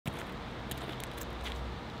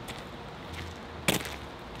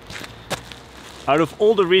Out of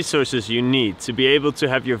all the resources you need to be able to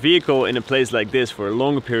have your vehicle in a place like this for a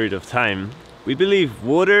longer period of time, we believe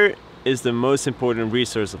water is the most important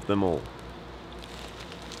resource of them all.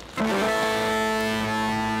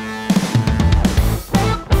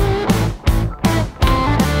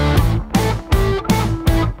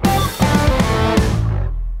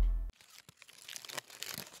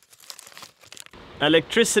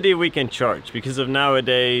 Electricity we can charge because of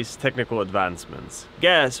nowadays technical advancements.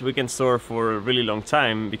 Gas we can store for a really long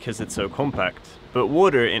time because it's so compact. But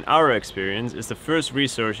water, in our experience, is the first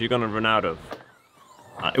resource you're gonna run out of.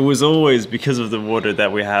 It was always because of the water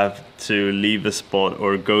that we have to leave a spot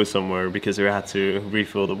or go somewhere because we had to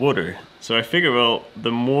refill the water. So I figure, well,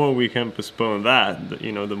 the more we can postpone that,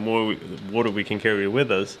 you know, the more water we can carry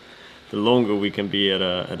with us, the longer we can be at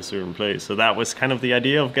a certain place. So that was kind of the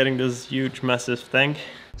idea of getting this huge, massive tank.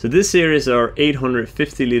 So this here is our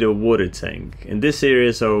 850 liter water tank, and this here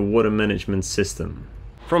is our water management system.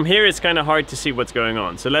 From here it's kind of hard to see what's going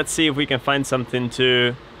on, so let's see if we can find something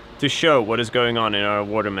to show what is going on in our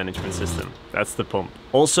water management system. That's the pump.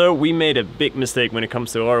 Also, we made a big mistake when it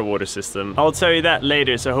comes to our water system. I'll tell you that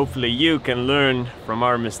later, so hopefully you can learn from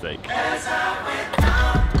our mistake.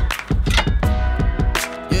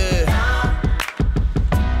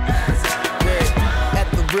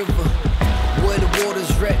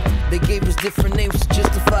 They gave us different names to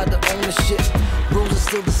justify the ownership. Rules are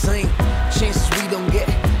still the same, chances we don't get,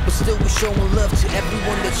 but still we're showing love to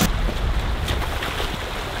everyone that's...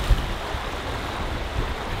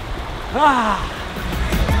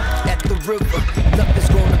 At the river, nothing's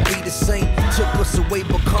gonna be the same. Took us away,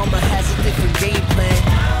 but karma has a different game plan.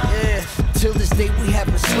 Yeah, till this day we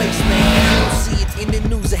haven't slaves, man. You don't see it in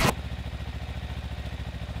the news.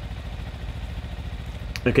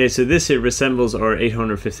 Okay, so this here resembles our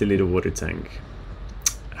 850 liter water tank.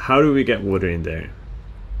 How do we get water in there?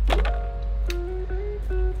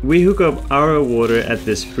 We hook up our water at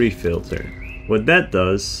this free filter. What that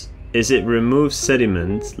does is it removes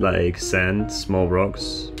sediment like sand, small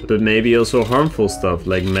rocks, but maybe also harmful stuff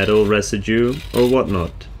like metal residue or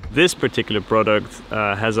whatnot. This particular product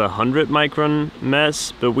has a 100 micron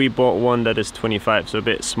mesh, but we bought one that is 25, so a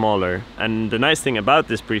bit smaller. And the nice thing about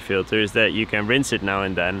this pre-filter is that you can rinse it now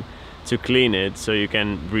and then to clean it, so you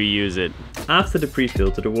can reuse it. After the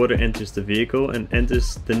pre-filter, the water enters the vehicle and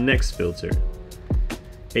enters the next filter.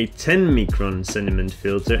 A 10 micron sediment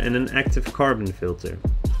filter and an active carbon filter.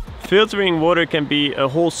 Filtering water can be a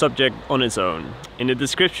whole subject on its own. In the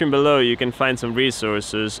description below you can find some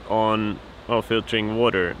resources on filtering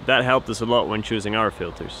water. That helped us a lot when choosing our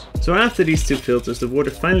filters. So after these two filters, the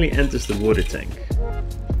water finally enters the water tank.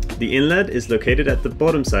 The inlet is located at the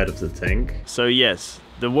bottom side of the tank. So yes,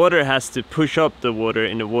 the water has to push up the water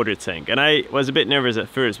in the water tank. And I was a bit nervous at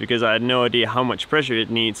first because I had no idea how much pressure it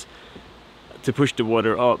needs to push the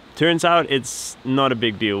water up. Turns out it's not a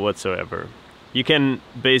big deal whatsoever. You can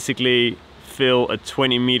basically fill a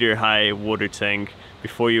 20-meter high water tank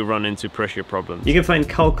before you run into pressure problems. You can find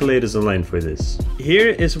calculators online for this. Here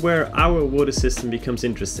is where our water system becomes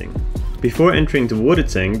interesting. Before entering the water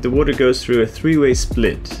tank, the water goes through a three-way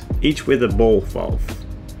split, each with a ball valve.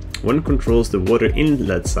 One controls the water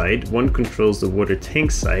inlet side, one controls the water tank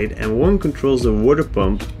side, and one controls the water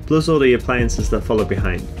pump, plus all the appliances that follow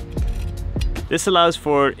behind. This allows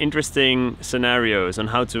for interesting scenarios on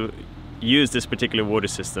how to use this particular water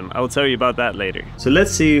system. I will tell you about that later. So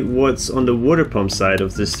let's see what's on the water pump side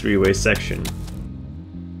of this three-way section.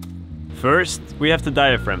 First, we have the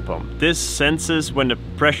diaphragm pump. This senses when the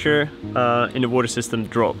pressure in the water system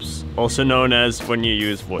drops, also known as when you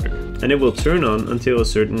use water. And it will turn on until a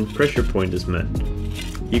certain pressure point is met.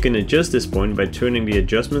 You can adjust this point by turning the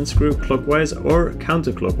adjustment screw clockwise or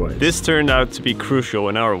counterclockwise. This turned out to be crucial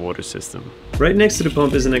in our water system. Right next to the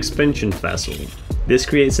pump is an expansion vessel. This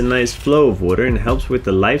creates a nice flow of water and helps with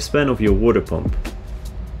the lifespan of your water pump.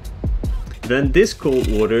 Then this cold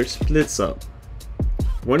water splits up.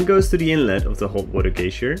 One goes to the inlet of the hot water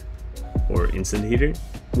geyser, or instant heater.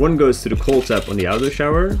 One goes to the cold tap on the outdoor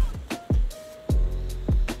shower.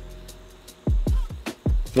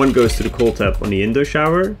 One goes to the cold tap on the indoor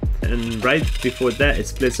shower. And right before that it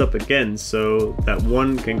splits up again so that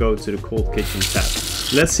one can go to the cold kitchen tap.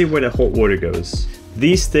 Let's see where the hot water goes.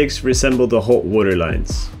 These sticks resemble the hot water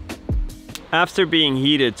lines. After being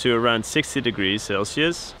heated to around 60 degrees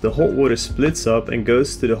Celsius, the hot water splits up and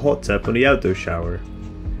goes to the hot tap on the outdoor shower,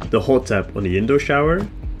 the hot tap on the indoor shower,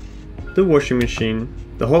 the washing machine,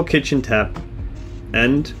 the hot kitchen tap,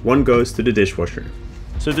 and one goes to the dishwasher.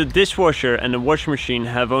 So the dishwasher and the washing machine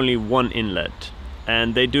have only one inlet.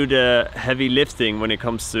 and they do the heavy lifting when it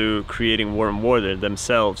comes to creating warm water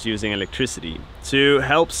themselves using electricity. To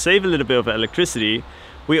help save a little bit of electricity,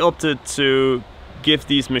 we opted to give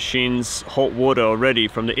these machines hot water already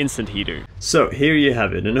from the instant heater. So here you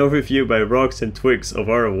have it, an overview by Rocks and Twigs of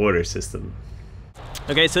our water system.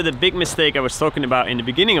 Okay, so the big mistake I was talking about in the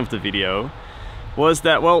beginning of the video was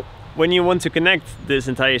that, well, when you want to connect this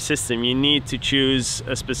entire system, you need to choose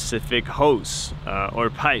a specific hose or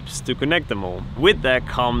pipes to connect them all. With that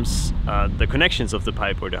comes the connections of the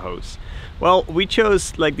pipe or the hose. Well, we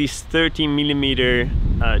chose like these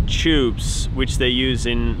 30mm tubes, which they use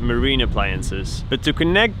in marine appliances. But to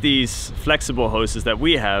connect these flexible hoses that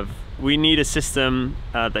we have, we need a system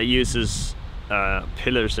that uses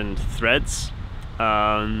pillars and threads.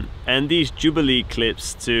 And these Jubilee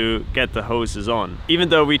clips to get the hoses on. Even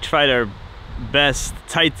though we tried our best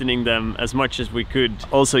tightening them as much as we could,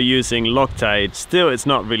 also using Loctite, still it's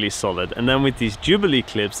not really solid. And then with these Jubilee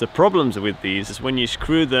clips, the problems with these is when you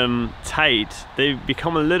screw them tight, they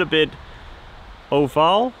become a little bit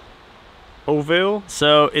oval,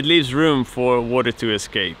 so it leaves room for water to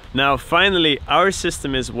escape. Now finally our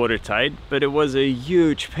system is watertight, but it was a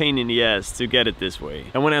huge pain in the ass to get it this way.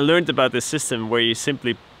 And when I learned about this system where you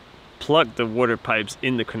simply plug the water pipes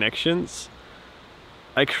in the connections,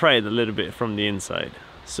 I cried a little bit from the inside.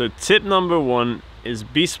 So tip number 1 is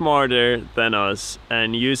be smarter than us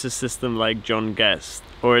and use a system like John guessed,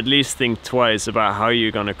 or at least think twice about how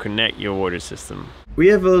you're gonna connect your water system. We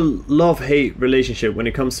have a love-hate relationship when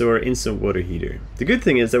it comes to our instant water heater. The good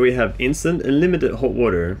thing is that we have instant and limited hot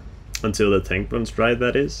water, until the tank runs dry,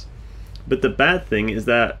 that is. But the bad thing is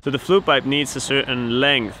that the flue pipe needs a certain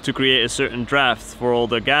length to create a certain draft for all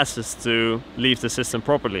the gases to leave the system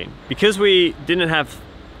properly. Because we didn't have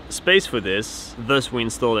space for this, thus we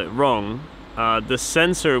installed it wrong, the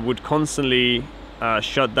sensor would constantly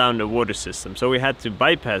shut down the water system. So we had to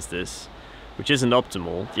bypass this, which isn't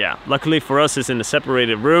optimal. Yeah, luckily for us it's in a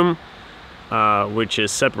separated room, which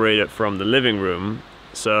is separated from the living room,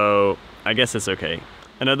 so I guess it's okay.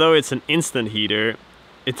 And although it's an instant heater,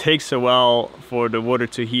 it takes a while for the water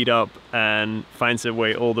to heat up and finds its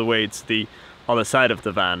way all the way to the other side of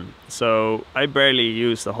the van. So I barely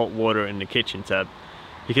use the hot water in the kitchen tap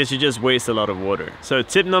because you just waste a lot of water. So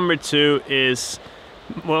tip number 2 is,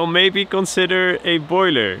 well, maybe consider a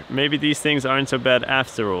boiler. Maybe these things aren't so bad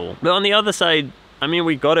after all. But on the other side, I mean,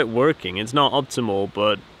 we got it working. It's not optimal,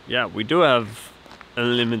 but yeah, we do have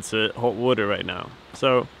unlimited hot water right now.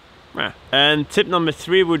 So, yeah. And tip number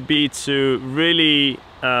 3 would be to really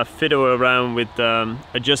fiddle around with the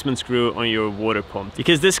adjustment screw on your water pump,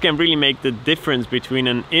 because this can really make the difference between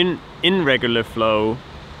an irregular flow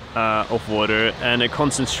of water and a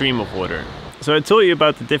constant stream of water. So I told you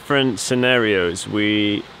about the different scenarios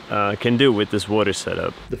we can do with this water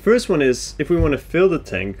setup. The first one is, if we want to fill the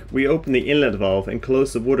tank, we open the inlet valve and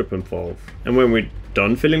close the water pump valve. And when we're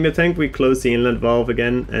done filling the tank, we close the inlet valve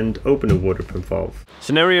again and open the water pump valve.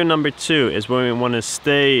 Scenario number 2 is when we want to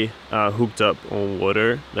stay hooked up on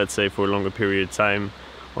water, let's say for a longer period of time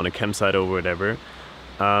on a campsite or whatever.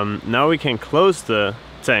 Now we can close the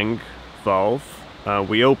tank valve.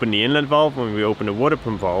 We open the inlet valve when we open the water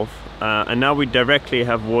pump valve, and now we directly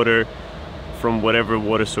have water from whatever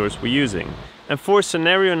water source we're using. And for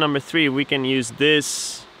scenario number 3, we can use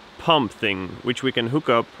this pump thing, which we can hook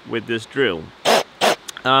up with this drill.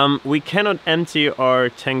 We cannot empty our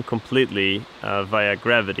tank completely via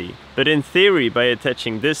gravity, but in theory, by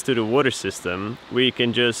attaching this to the water system, we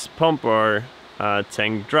can just pump our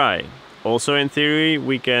tank dry. Also in theory,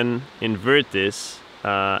 we can invert this,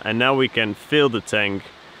 and now we can fill the tank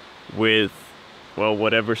with, well,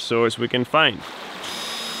 whatever source we can find.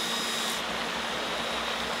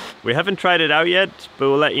 We haven't tried it out yet, but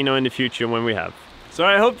we'll let you know in the future when we have. So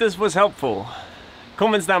I hope this was helpful.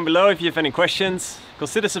 Comments down below if you have any questions.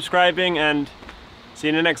 Consider subscribing, and see you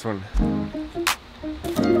in the next one.